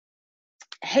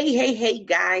Hey,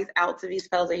 guys, out to these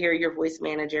fellas here, your voice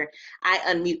manager. I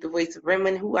unmute the voice of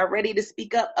women who are ready to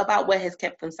speak up about what has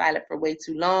kept them silent for way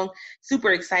too long.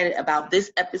 Super excited about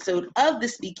this episode of the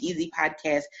Speakeasy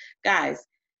podcast. Guys,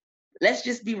 let's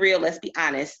just be real. Let's be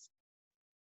honest.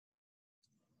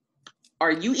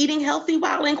 Are you eating healthy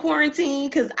while in quarantine?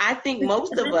 Because I think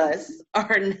most of us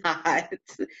are not.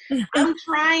 I'm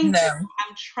trying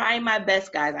I'm trying my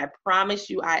best, guys. I promise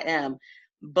you I am.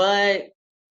 But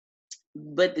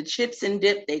the chips and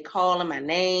dip, they calling my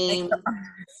name.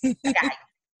 I got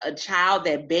a child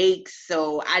that bakes,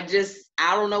 so I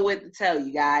don't know what to tell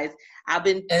you guys. I've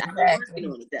been working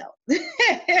on it though.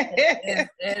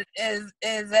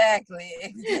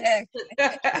 Exactly.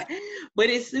 But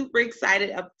it's super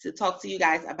excited to talk to you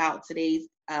guys about today's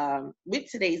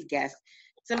guest,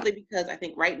 simply because I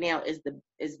think right now is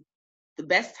the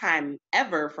best time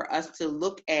ever for us to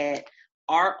look at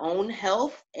our own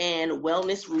health and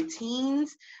wellness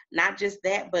routines. Not just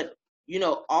that, but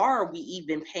are we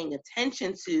even paying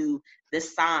attention to the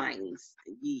signs?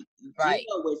 You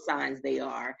know what signs they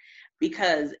are,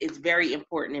 because it's very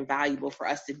important and valuable for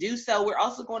us to do so. We're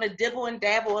also going to dibble and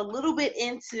dabble a little bit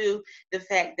into the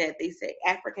fact that they say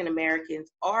African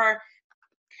Americans are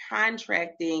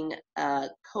contracting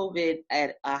COVID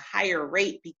at a higher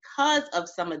rate because of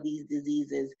some of these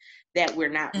diseases that we're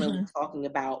not really talking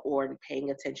about or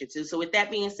paying attention to. So with that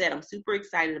being said, I'm super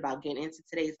excited about getting into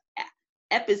today's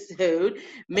episode.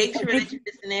 Make sure that you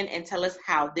listen in and tell us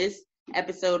how this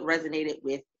episode resonated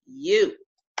with you.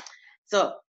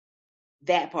 So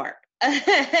that part.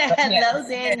 Hello,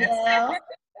 Danielle.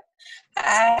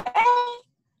 Hi.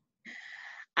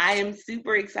 I am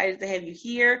super excited to have you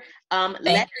here.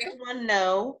 Let everyone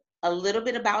know a little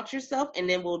bit about yourself, and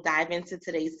then we'll dive into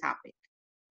today's topic.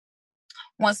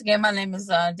 Once again, my name is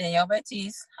Danielle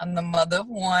Batiste. I'm the mother of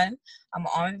one. I'm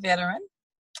an Army veteran.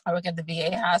 I work at the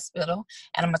VA hospital,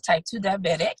 and I'm a type 2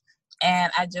 diabetic.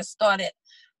 And I just started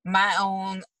my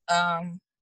own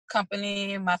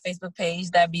company, my Facebook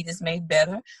page, Diabetes Made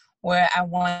Better, where I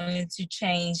wanted to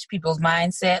change people's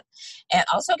mindset and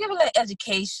also give a little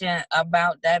education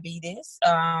about diabetes.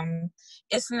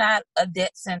 It's not a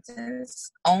death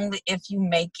sentence, only if you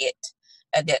make it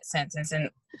a death sentence. And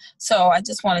so I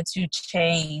just wanted to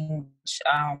change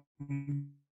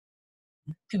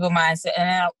people's mindset. And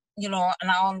I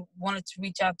wanted to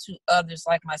reach out to others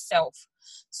like myself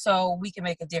so we can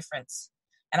make a difference.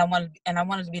 And I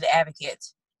wanted to be the advocate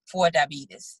for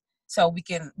diabetes. So we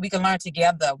can learn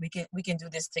together. We can do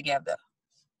this together.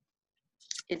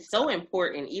 It's so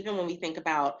important, even when we think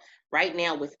about right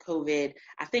now with COVID.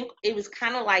 I think it was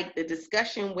kind of like the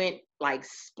discussion went like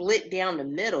split down the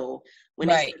middle when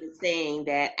they started saying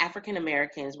that African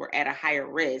Americans were at a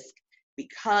higher risk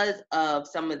because of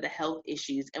some of the health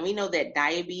issues. And we know that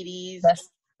diabetes,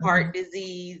 heart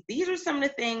disease, these are some of the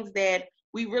things that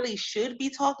we really should be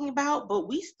talking about, but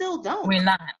we still don't. We're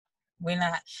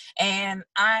not. And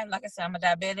like I said, I'm a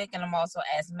diabetic and I'm also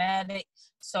asthmatic.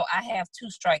 So I have 2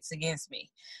 strikes against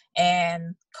me.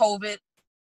 And COVID,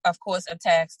 of course,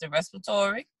 attacks the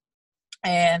respiratory.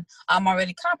 And I'm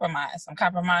already compromised. I'm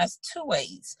compromised 2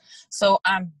 ways. So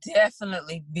I'm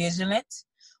definitely vigilant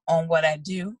on what I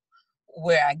do,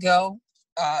 where I go,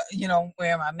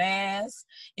 wear my mask,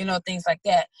 things like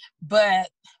that.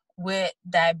 But with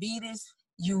diabetes,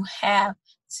 you have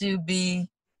to be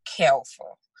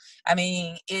careful. I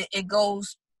mean, it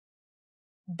goes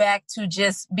back to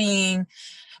just being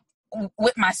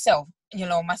with myself,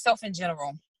 myself in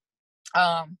general.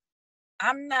 I'm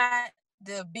not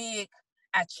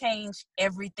I change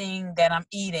everything that I'm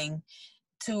eating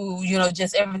to,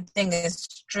 just everything is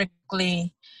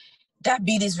strictly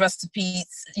diabetes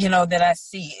recipes, that I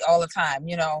see all the time.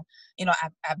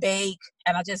 I bake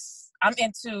and I'm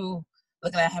into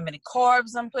looking at how many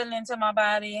carbs I'm putting into my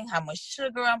body, how much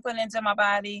sugar I'm putting into my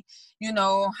body,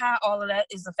 how all of that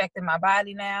is affecting my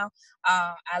body now.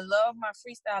 I love my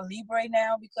Freestyle Libre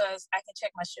now because I can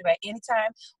check my sugar at any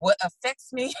time. What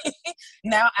affects me,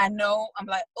 now I know, I'm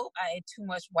like, oh, I ate too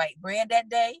much white bread that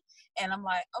day. And I'm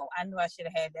like, oh, I knew I should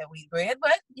have had that wheat bread,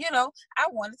 but, I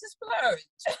wanted to splurge.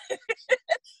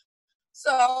 So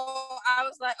I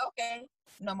was like, okay,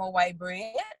 no more white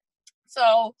bread.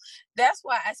 So that's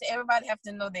why I say everybody have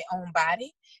to know their own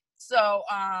body. So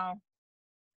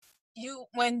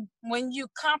when you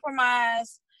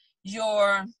compromise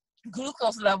your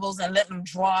glucose levels and let them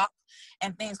drop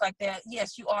and things like that,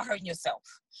 yes, you are hurting yourself.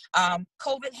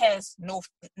 COVID has no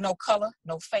color,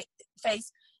 no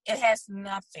face. It has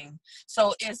nothing.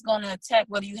 So it's going to attack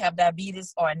whether you have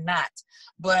diabetes or not.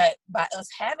 But by us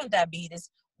having diabetes,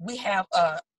 we have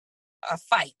a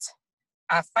fight.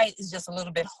 Our fight is just a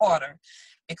little bit harder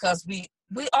because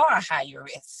we are a higher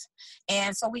risk.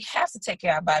 And so we have to take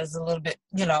care of our bodies a little bit,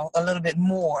 a little bit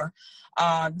more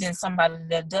than somebody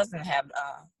that doesn't have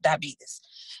diabetes.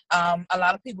 A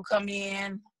lot of people come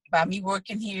in by me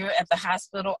working here at the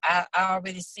hospital. I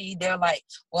already see they're like,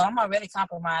 well, I'm already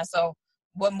compromised, so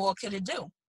what more could it do?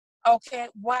 Okay,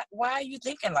 why are you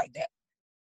thinking like that?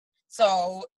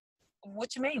 So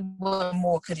what you mean, what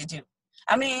more could it do?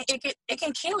 I mean, it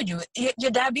can kill you.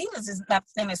 Your diabetes is not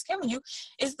the thing that's killing you.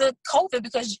 It's the COVID,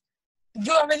 because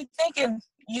you're already thinking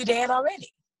you're dead already.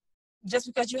 Just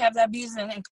because you have diabetes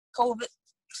and COVID.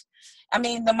 I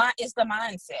mean, it's the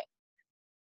mindset.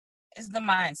 It's the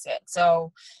mindset.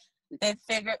 So they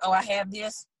figured, oh, I have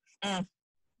this.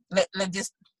 Let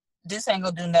this ain't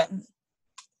gonna do nothing.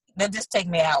 Let this take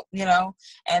me out,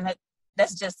 and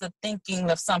that's just the thinking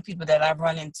of some people that I've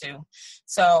run into.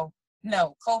 So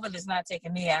no, COVID is not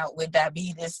taking me out with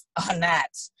diabetes or not.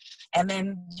 And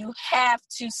then you have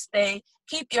to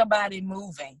keep your body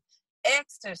moving.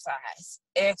 Exercise.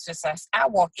 I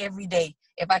walk every day.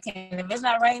 If it's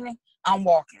not raining, I'm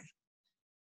walking.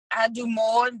 I do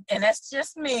more, and that's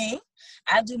just me.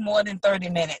 I do more than 30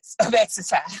 minutes of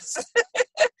exercise.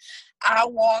 I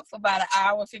walk for about an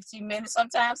hour, 15 minutes,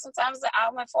 sometimes an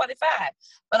hour and 45.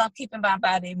 But I'm keeping my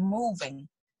body moving.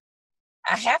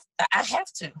 I have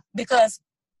to, because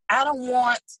I don't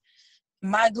want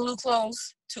my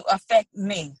glucose to affect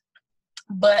me.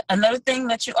 But another thing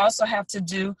that you also have to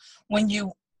do when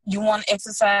you want to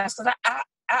exercise, because I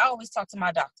always talk to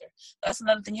my doctor. That's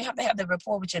another thing. You have to have the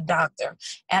rapport with your doctor.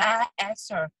 And I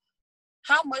asked her,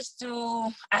 how much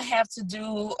do I have to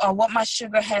do, or what my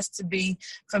sugar has to be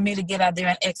for me to get out there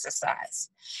and exercise?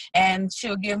 And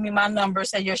she'll give me my number,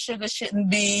 say your sugar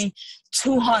shouldn't be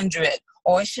 200,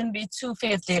 or it shouldn't be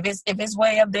 250. If it's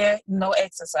way up there, no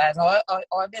exercise. Or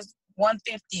if it's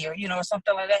 150 or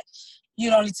something like that, you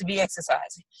don't need to be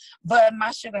exercising. But my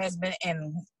sugar has been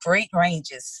in great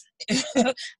ranges.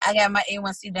 I got my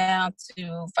A1C down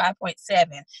to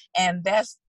 5.7, and that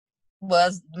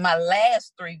was my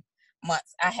last 3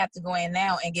 months. I have to go in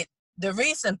now and get the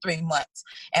recent 3 months.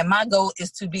 And my goal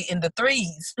is to be in the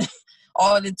 3s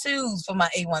or the 2s for my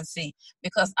A1C,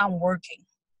 because I'm working.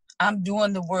 I'm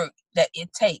doing the work that it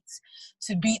takes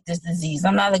to beat this disease.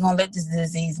 I'm not going to let this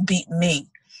disease beat me.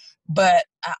 But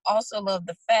I also love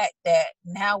the fact that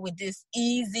now with this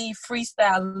easy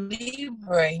freestyle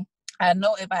Libre, I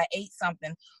know if I ate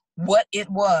something, what it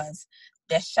was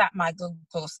that shot my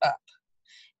glucose up.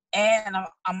 And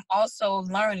I'm also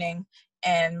learning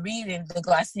and reading the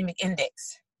glycemic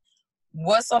index.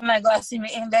 What's on that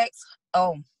glycemic index?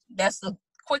 Oh, that's the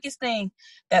quickest thing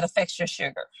that affects your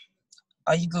sugar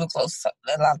or your glucose.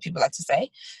 A lot of people like to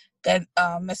say that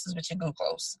messes with your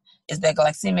glucose is that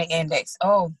glycemic index.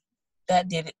 Oh, that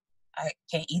did it. I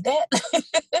can't eat that.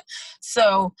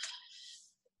 So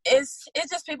it's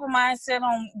just people's mindset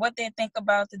on what they think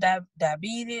about the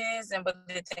diabetes and what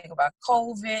they think about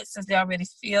COVID, since they already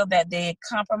feel that they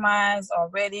compromised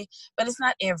already. But it's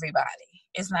not everybody.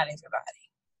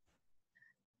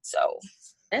 So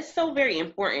that's so very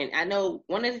important. I know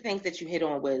one of the things that you hit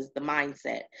on was the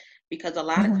mindset, because a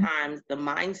lot of times the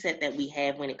mindset that we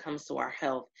have when it comes to our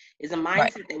health is a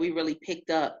mindset that we really picked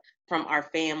up from our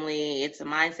family. It's a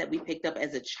mindset we picked up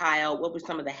as a child. What were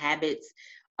some of the habits,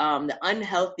 the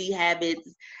unhealthy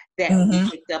habits that we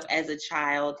picked up as a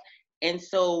child? And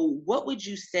so what would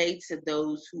you say to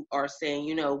those who are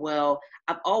saying, well,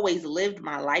 I've always lived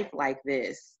my life like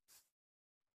this?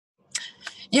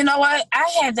 You know what? I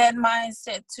had that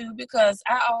mindset too, because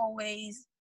I always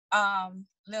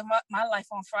lived my life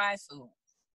on fried food.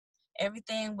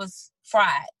 Everything was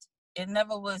fried. It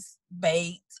never was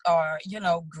baked or,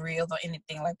 grilled or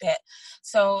anything like that.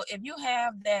 So if you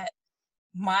have that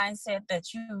mindset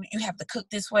that you have to cook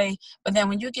this way, but then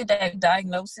when you get that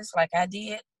diagnosis like I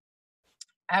did,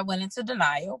 I went into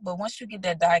denial. But once you get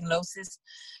that diagnosis,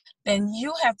 then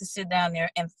you have to sit down there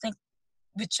and think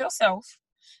with yourself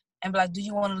and be like, do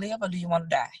you want to live or do you want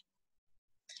to die?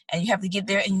 And you have to get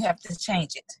there and you have to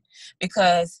change it,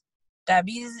 because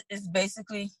diabetes is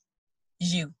basically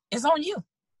you. It's on you.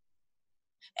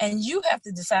 And you have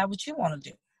to decide what you want to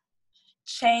do.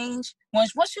 Change.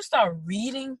 Once you start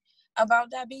reading about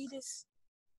diabetes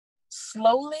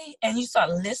slowly, and you start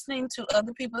listening to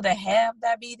other people that have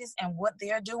diabetes and what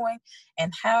they're doing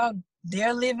and how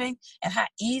they're living and how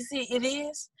easy it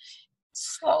is,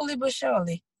 slowly but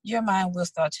surely, your mind will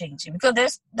start changing.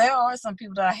 Because there are some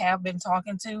people that I have been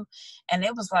talking to, and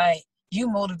it was like, you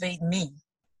motivate me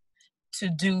to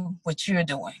do what you're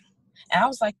doing. And I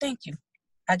was like, thank you.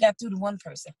 I got through to one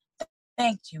person.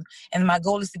 Thank you. And my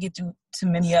goal is to get through to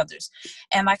many others.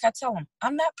 And like I tell them,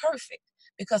 I'm not perfect,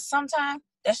 because sometimes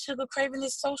that sugar craving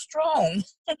is so strong.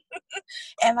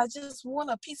 And I just want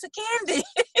a piece of candy.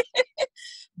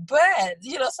 But,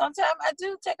 sometimes I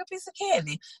do take a piece of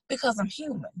candy because I'm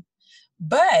human.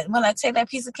 But when I take that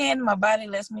piece of candy, my body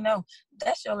lets me know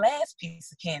that's your last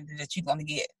piece of candy that you're going to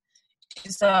get.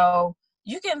 So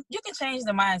you can change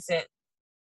the mindset.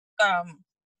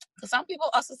 Because some people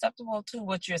are susceptible to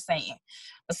what you're saying.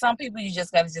 But some people, you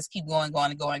just got to just keep going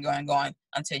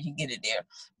until you get it there.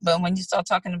 But when you start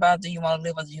talking about, do you want to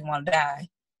live or do you want to die,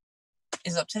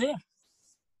 it's up to them.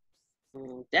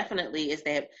 Definitely, is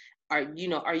that are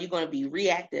you going to be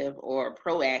reactive or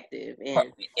proactive?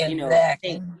 And Exactly. I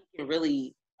think we can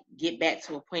really get back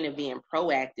to a point of being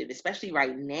proactive, especially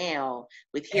right now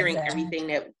with hearing everything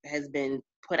that has been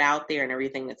put out there and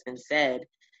everything that's been said.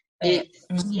 It's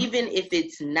even if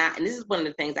it's not, and this is one of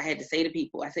the things I had to say to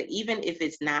people. I said, even if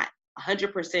it's not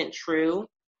 100% true,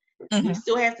 we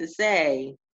still have to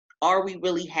say, are we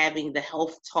really having the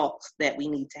health talks that we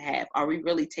need to have? Are we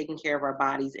really taking care of our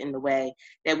bodies in the way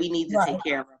that we need to take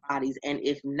care of our bodies? And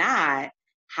if not,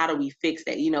 how do we fix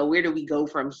that? Where do we go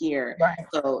from here? Right.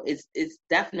 So it's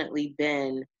definitely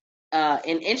been an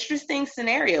interesting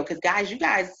scenario because, guys, you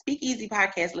guys, Speakeasy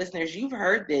podcast listeners, you've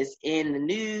heard this in the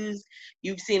news.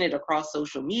 You've seen it across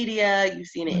social media. You've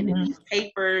seen it in the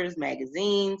newspapers,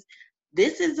 magazines.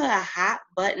 This is a hot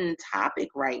button topic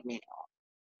right now.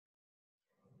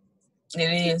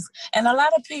 It is. And a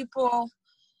lot of people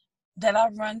that I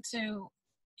run to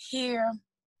here,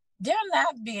 they're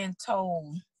not being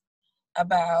told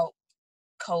about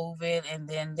COVID and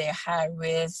then their high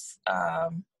risk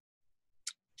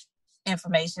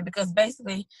information, because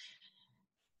basically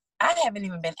I haven't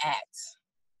even been asked.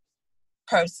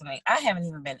 Personally, I haven't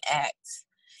even been asked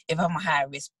if I'm a high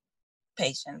risk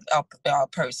patient or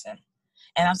person.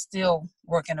 And I'm still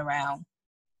working around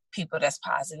people that's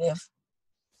positive.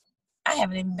 I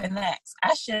haven't even been asked.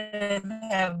 I should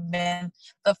have been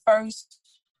the first,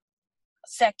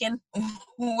 second,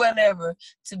 whatever,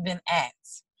 to been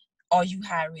asked, are you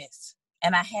high risk?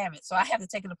 And I haven't. So I have to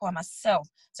take it upon myself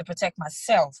to protect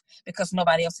myself because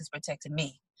nobody else is protecting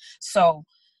me. So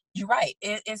you're right.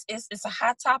 It's a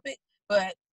hot topic,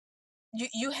 but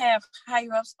you have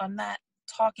higher ups are not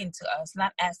talking to us,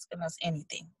 not asking us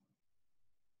anything.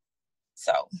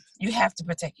 So you have to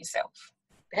protect yourself.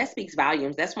 That speaks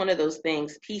volumes. That's one of those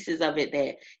things, pieces of it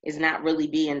that is not really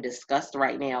being discussed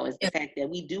right now, is the fact that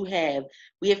we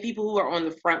have people who are on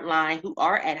the front line who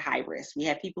are at high risk. We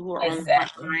have people who are on the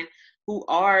front line who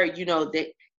are, that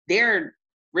they're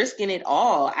risking it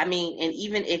all. I mean, and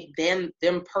even if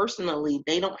them personally,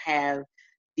 they don't have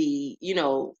the,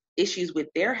 issues with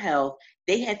their health,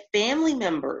 they have family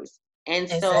members. And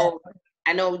so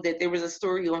I know that there was a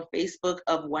story on Facebook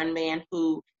of one man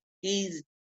who he's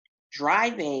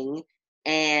driving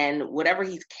and whatever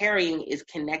he's carrying is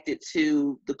connected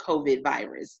to the COVID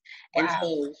virus. Wow. And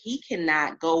so he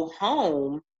cannot go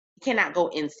home. He cannot go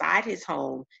inside his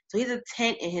home. So he has a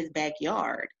tent in his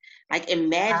backyard. Like,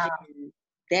 imagine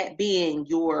that being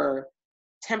your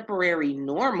temporary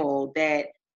normal, that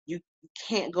you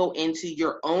can't go into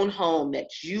your own home that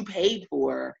you paid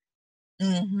for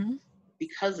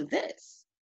because of this.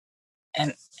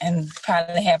 And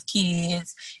probably have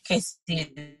kids, in case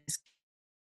it's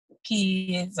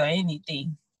kids or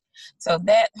anything. So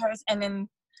that hurts. And then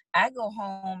I go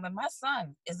home and my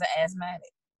son is an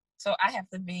asthmatic. So I have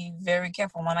to be very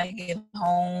careful when I get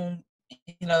home,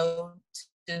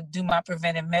 to do my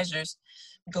preventive measures,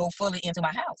 go fully into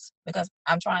my house because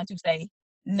I'm trying to stay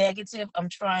negative. I'm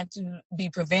trying to be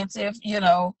preventive,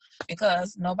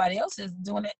 because nobody else is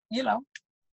doing it,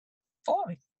 for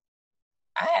me.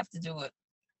 I have to do it.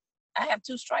 I have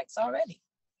 2 strikes already.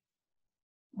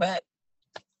 But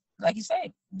like you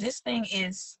say, this thing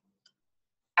is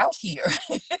out here.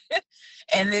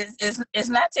 And it's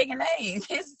not taking names.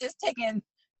 It's taking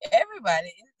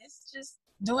everybody. It's just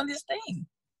doing this thing.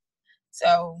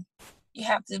 So you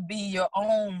have to be your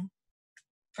own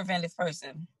preventive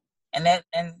person. And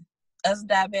us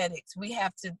diabetics, we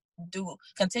have to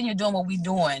continue doing what we're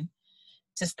doing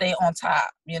to stay on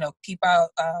top. Keep our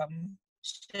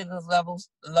sugar levels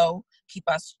low, keep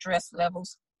our stress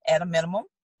levels at a minimum,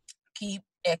 keep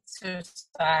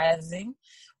exercising.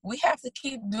 We have to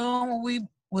keep doing what we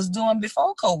was doing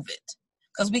before COVID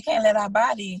because we can't let our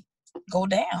body go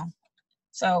down.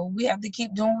 So we have to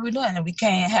keep doing what we're doing, and we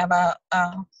can't have our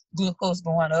glucose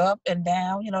going up and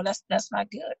down. That's not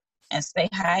good. And stay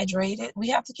hydrated. We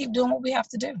have to keep doing what we have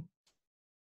to do.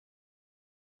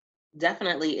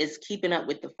 Definitely is keeping up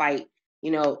with the fight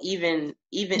even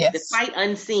the Yes. fight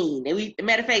unseen. And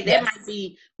matter of fact, that Yes. might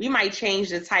be, we might change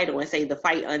the title and say the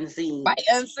fight unseen. Fight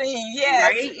unseen,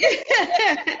 yes.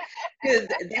 Right? Because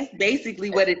that's basically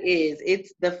what it is.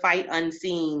 It's the fight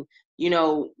unseen,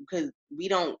 because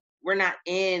we're not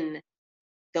in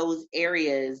those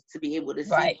areas to be able to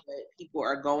see Right. what people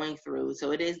are going through.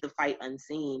 So it is the fight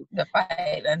unseen. The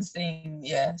fight unseen,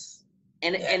 yes.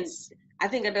 And yes. I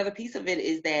think another piece of it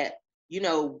is that, we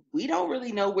don't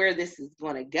really know where this is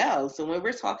going to go. So when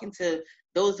we're talking to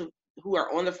those who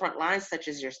are on the front lines, such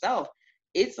as yourself,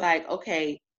 it's like,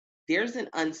 okay, there's an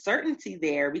uncertainty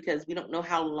there because we don't know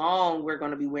how long we're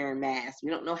going to be wearing masks. We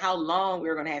don't know how long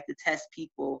we're going to have to test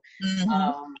people.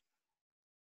 Mm-hmm.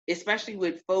 Especially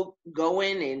with folk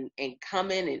going and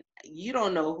coming, and you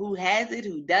don't know who has it,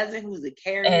 who doesn't, who's a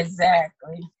carrier.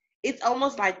 Exactly. It's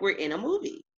almost like we're in a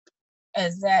movie.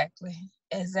 Exactly.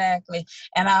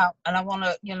 And I want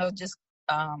to, just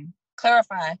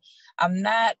clarify. I'm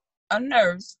not a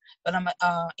nurse, but I'm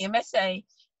a MSA,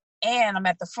 and I'm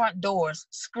at the front doors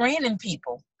screening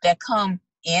people that come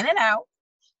in and out.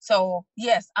 So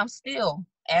yes, I'm still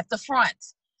at the front,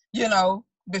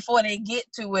 before they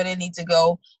get to where they need to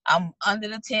go. I'm under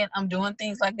the tent. I'm doing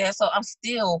things like that. So I'm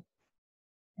still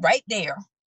right there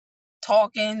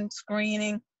talking,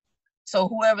 screening. So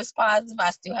whoever's positive, I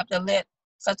still have to let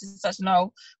such and such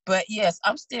know. But yes,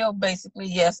 I'm still basically,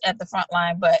 yes, at the front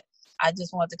line. But I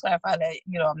just wanted to clarify that,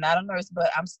 I'm not a nurse, but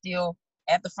I'm still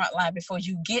at the front line before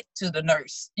you get to the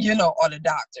nurse, or the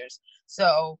doctors.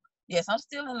 So yes, I'm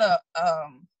still in a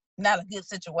not a good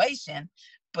situation,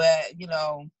 but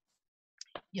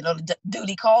the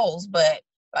duty calls. But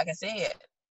like I said,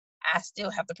 I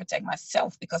still have to protect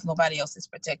myself because nobody else is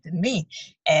protecting me.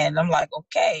 And I'm like,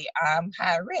 okay, I'm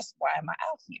high risk. Why am I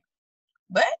out here?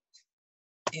 But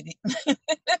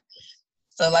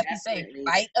so like Definitely. you say,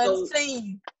 fight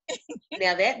unseen.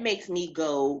 Now that makes me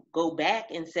go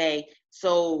back and say,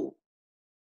 so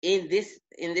in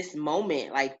this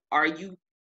moment, like, are you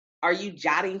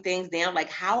jotting things down? Like,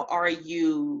 how are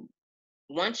you,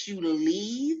 once you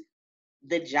leave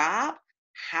the job,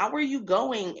 how are you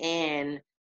going and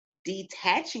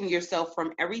detaching yourself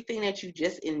from everything that you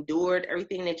just endured,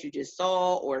 everything that you just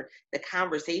saw, or the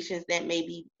conversations that may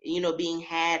be, being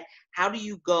had? How do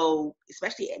you go,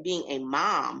 especially being a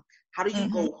mom, how do you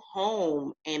go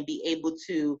home and be able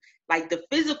to, like, the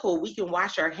physical, we can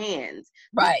wash our hands.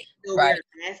 We can still wear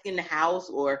a mask in the house,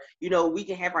 or, we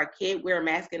can have our kid wear a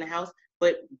mask in the house.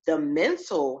 But the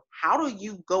mental, how do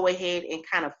you go ahead and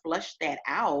kind of flush that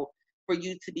out for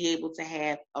you to be able to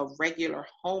have a regular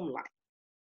home life?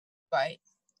 Right.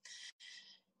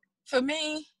 For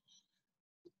me,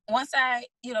 once I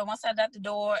got the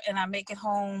door and I make it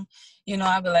home,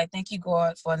 I'll be like, thank you,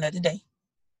 God, for another day.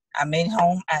 I made it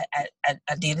home. I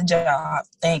did a job.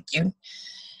 Thank you.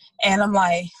 And I'm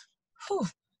like, whew.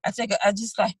 I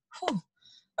just like, whew,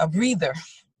 a breather.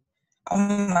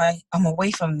 I'm like, I'm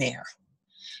away from there.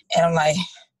 And I'm like,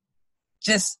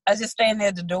 I just stand there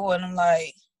at the door, and I'm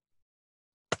like,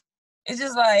 it's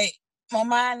just like, my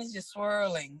mind is just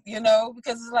swirling,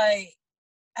 because it's like,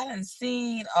 I done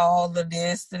seen all of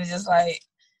this, and it's just like,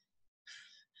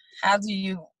 how do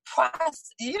you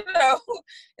process,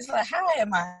 it's like, how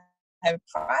am I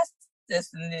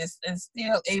processing this and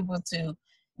still able to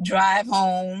drive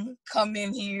home, come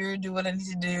in here, do what I need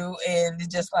to do? And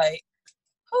it's just like,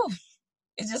 whew,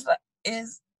 it's just like,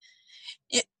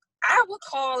 I would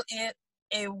call it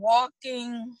a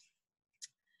walking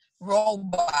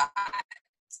robot.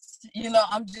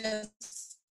 I'm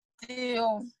just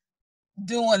still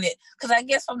doing it because I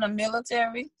guess from the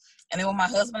military, and then when my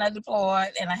husband had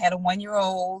deployed, and I had a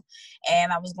 1-year-old,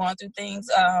 and I was going through things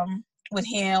with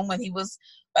him when he was,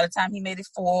 by the time he made it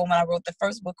 4, when I wrote the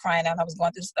first book, Crying Out, I was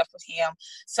going through stuff with him.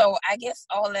 So I guess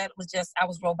all that was just, I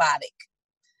was robotic.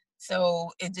 So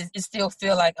it still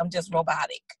feel like I'm just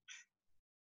robotic.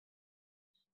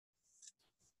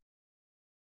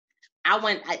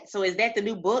 So is that the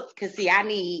new book? Because see, I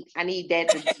need that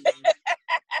to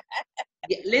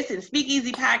listen,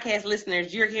 Speakeasy Podcast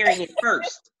listeners, you're hearing it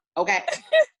first. Okay.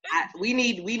 We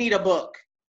need a book.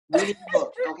 We need a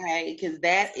book, okay? Because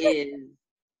that is,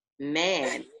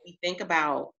 man, we think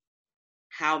about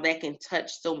how that can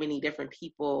touch so many different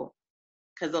people.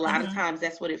 Because a lot of times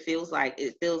that's what it feels like.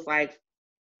 It feels like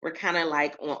we're kind of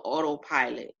like on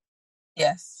autopilot.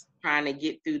 Yes. Trying to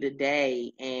get through the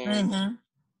day, and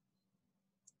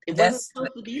it wasn't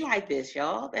supposed to be like this,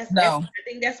 y'all. That's I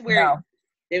think that's where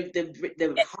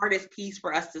the hardest piece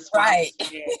for us to swallow. Right.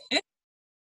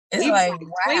 It's like, wow.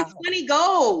 2020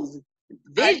 goals.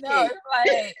 Vision. I know,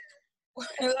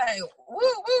 it's like, woo,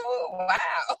 woo, woo,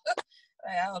 wow.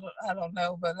 Like, I don't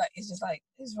know, but like it's just like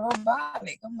it's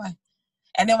robotic. I'm like,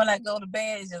 and then when I go to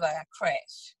bed, it's just like I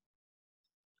crash.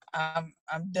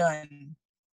 I'm done.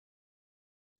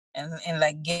 And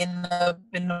like getting up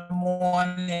in the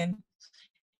morning,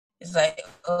 it's like,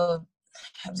 oh,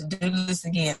 I have to do this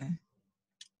again.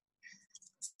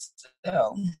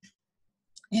 So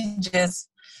you just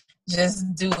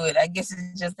do it. I guess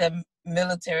it's just that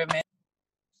military man.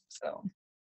 So.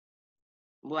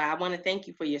 Well, I want to thank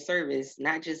you for your service,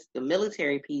 not just the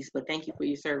military piece, but thank you for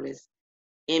your service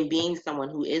in being someone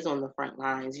who is on the front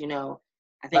lines. You know,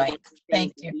 I think one of the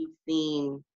things that we've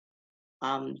seen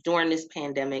during this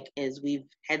pandemic is we've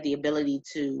had the ability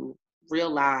to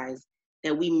realize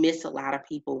that we miss a lot of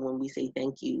people when we say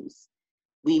thank yous.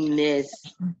 We miss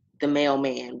the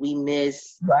mailman. We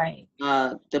miss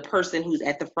the person who's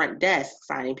at the front desk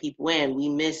signing people in. We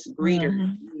miss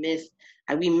greeters.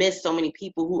 We miss so many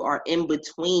people who are in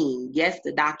between. Yes,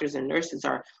 the doctors and nurses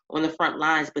are on the front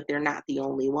lines, but they're not the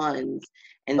only ones.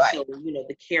 And so, you know,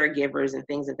 the caregivers and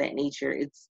things of that nature,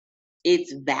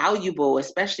 it's valuable,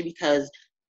 especially because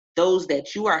those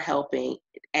that you are helping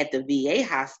at the VA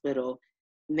hospital,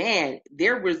 man,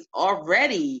 there was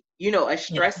already, you know, a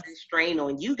stress and strain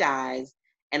on you guys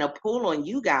and a pull on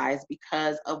you guys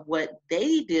because of what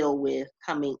they deal with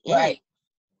coming in,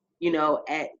 you know,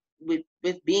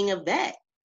 with being a vet.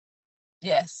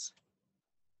 Yes.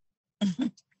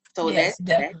 So yes,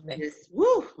 that's just,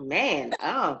 woo, man.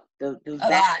 Oh, the a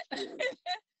lot.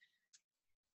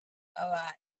 A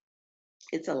lot.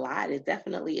 It's a lot. It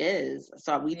definitely is.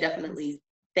 So we definitely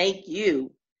thank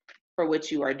you for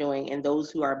what you are doing and those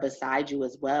who are beside you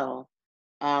as well.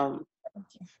 I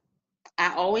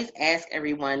always ask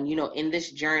everyone, you know, in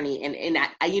this journey, and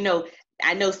I you know,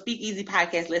 I know Speak Easy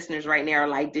podcast listeners right now are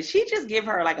like, did she just give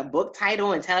her like a book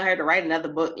title and tell her to write another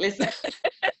book? Listen,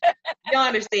 you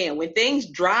understand when things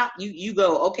drop, you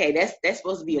go, okay, that's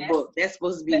supposed to be a book. That's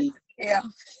supposed to be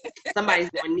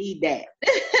somebody's gonna need that.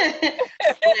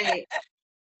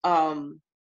 But,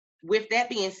 with that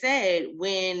being said,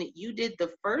 when you did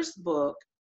the first book,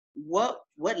 what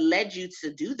led you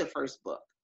to do the first book?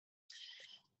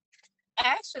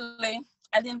 Actually,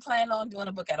 I didn't plan on doing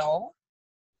a book at all.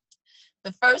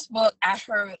 The first book, I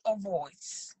heard a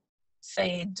voice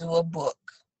say, do a book.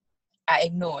 I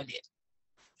ignored it.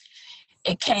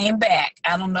 It came back.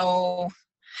 I don't know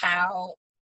how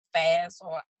fast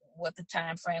or what the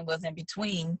time frame was in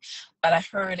between, but I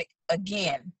heard it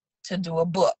again to do a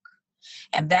book.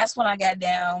 And that's when I got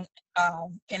down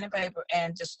pen and paper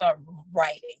and just started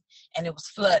writing. And it was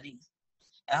flooding.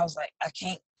 And I was like, I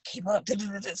can't keep up.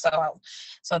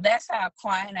 So that's how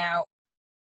Crying Out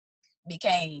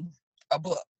became a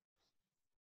book.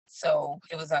 So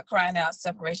it was Crying Out,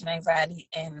 Separation Anxiety,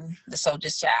 and The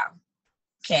Soldier's Child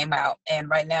came out. And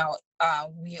right now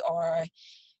we are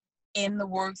in the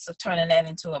works of turning that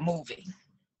into a movie.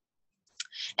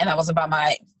 And I was about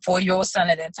my 4-year-old son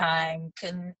at that time,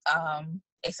 couldn't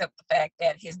accept the fact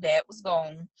that his dad was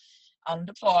gone on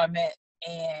deployment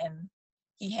and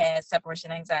he had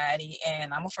separation anxiety.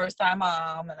 And I'm a first-time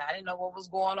mom and I didn't know what was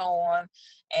going on.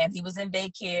 And he was in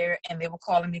daycare and they were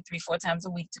calling me 3-4 times a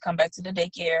week to come back to the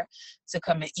daycare to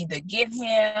come and either get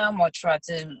him or try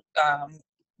to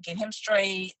get him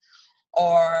straight.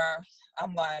 Or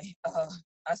I'm like,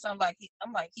 I'm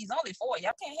like, he's only 4.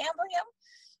 Y'all can't handle him.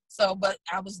 So, but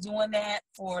I was doing that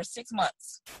for 6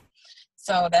 months.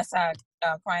 So that's how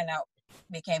Crying Out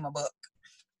became a book.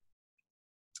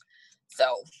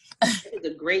 So. It's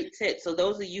a great tip. So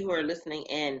those of you who are listening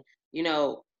in, you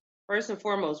know, first and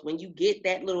foremost, when you get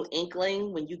that little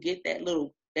inkling, when you get that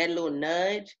little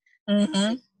nudge,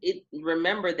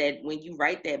 remember that when you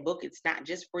write that book, it's not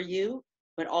just for you,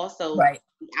 but also the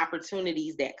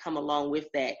opportunities that come along with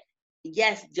that.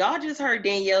 Yes, y'all just heard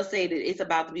Danielle say that it's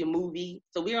about to be a movie,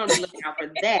 so we're gonna be looking out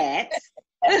for that.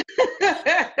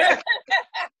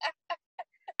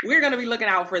 We're gonna be looking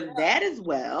out for that as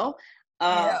well.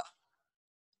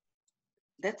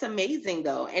 That's amazing,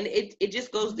 though, and it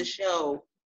just goes to show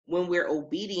when we're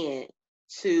obedient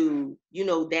to, you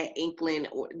know, that inkling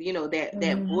or, you know,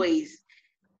 that voice,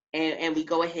 and we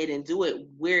go ahead and do it,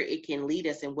 where it can lead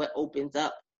us and what opens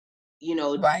up, you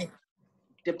know.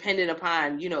 Dependent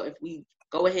upon, you know, if we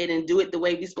go ahead and do it the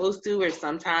way we're supposed to, or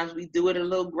sometimes we do it a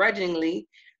little grudgingly,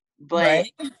 but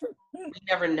we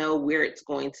never know where it's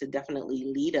going to definitely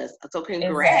lead us. So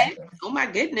congrats. Oh my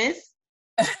goodness.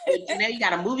 Now you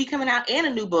got a movie coming out and a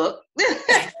new book.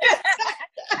 I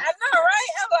know, right?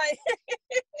 I'm like,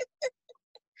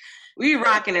 we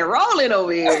rocking and rolling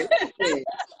over here.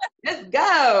 Let's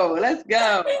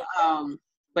go.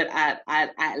 But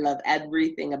I love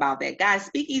everything about that. Guys,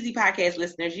 Speak Easy podcast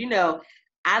listeners, you know,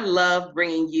 I love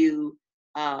bringing you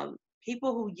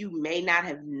people who you may not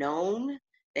have known,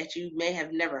 that you may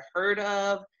have never heard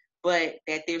of, but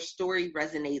that their story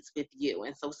resonates with you.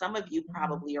 And so some of you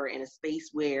probably are in a space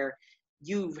where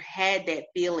you've had that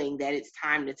feeling that it's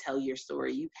time to tell your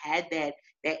story. You've had that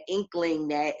inkling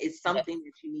that it's something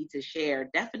that you need to share.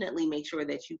 Definitely make sure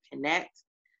that you connect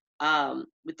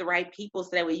with the right people so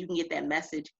that way you can get that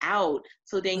message out.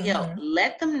 So Danielle,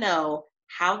 let them know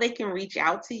how they can reach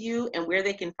out to you and where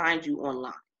they can find you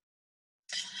online.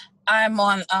 I'm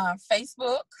on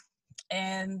Facebook,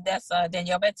 and that's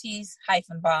Danielle Batiste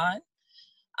 -Bond.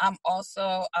 I'm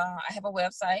also, I have a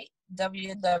website,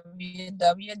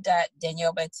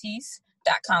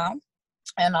 www.daniellebatiste.com.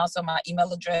 And also my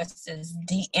email address is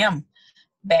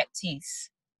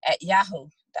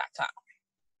dmbaptiste@yahoo.com.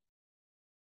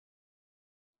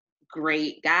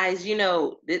 Great. Guys, you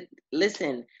know,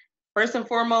 listen, first and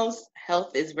foremost,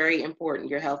 health is very important.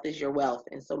 Your health is your wealth.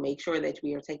 And so make sure that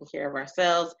we are taking care of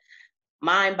ourselves,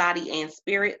 mind, body, and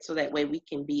spirit, so that way we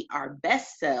can be our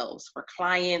best selves for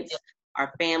clients,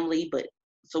 our family, but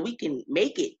so we can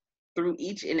make it through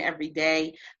each and every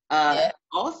day.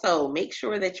 Also, make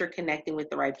sure that you're connecting with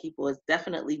the right people. It's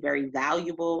definitely very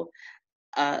valuable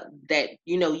that,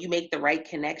 you know, you make the right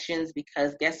connections,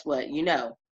 because guess what? You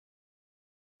know,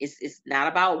 it's not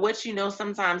about what you know.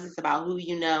 Sometimes it's about who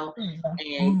you know,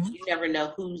 and you never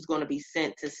know who's going to be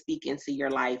sent to speak into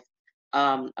your life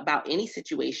about any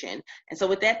situation. And so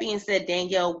with that being said,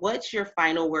 Danielle, what's your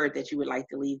final word that you would like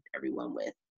to leave everyone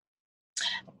with?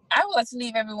 I would like to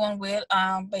leave everyone with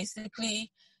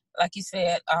basically, like you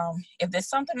said, if there's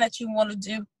something that you want to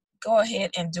do, go ahead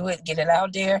and do it. Get it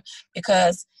out there,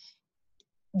 because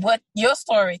what your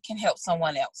story can help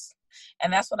someone else.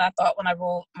 And that's what I thought when I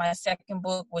wrote my second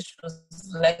book, which was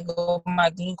Let Go of My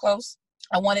Glucose.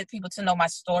 I wanted people to know my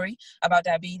story about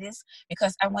diabetes,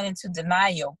 because I went into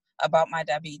denial about my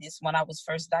diabetes when I was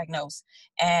first diagnosed.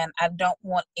 And I don't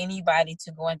want anybody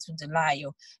to go into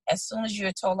denial. As soon as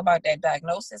you're told about that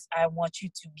diagnosis, I want you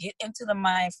to get into the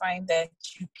mind frame that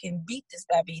you can beat this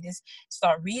diabetes.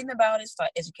 Start reading about it,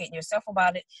 start educating yourself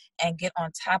about it, and get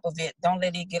on top of it. Don't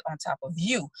let it get on top of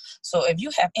you. So if you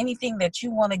have anything that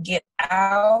you want to get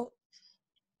out,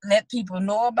 let people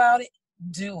know about it,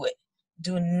 do it.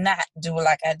 Do not do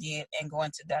like I did and go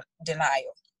into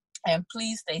denial. And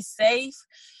please stay safe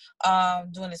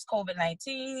during this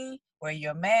COVID-19. Wear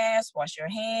your mask, wash your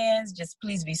hands. Just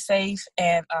please be safe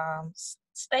and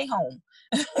stay home.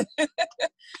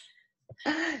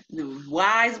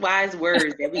 Wise words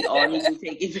that we all need to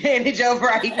take advantage of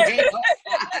right now.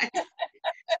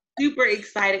 Super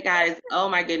excited, guys. Oh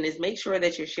my goodness. Make sure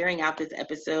that you're sharing out this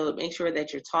episode. Make sure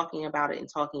that you're talking about it and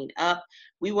talking it up.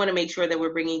 We want to make sure that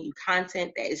we're bringing you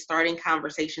content that is starting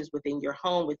conversations within your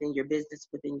home, within your business,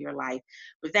 within your life.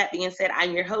 With that being said,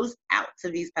 I'm your host,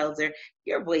 Taviz Pelzer,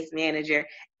 your voice manager.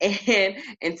 And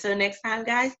until next time,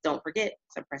 guys, don't forget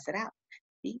to press it out.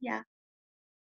 See ya.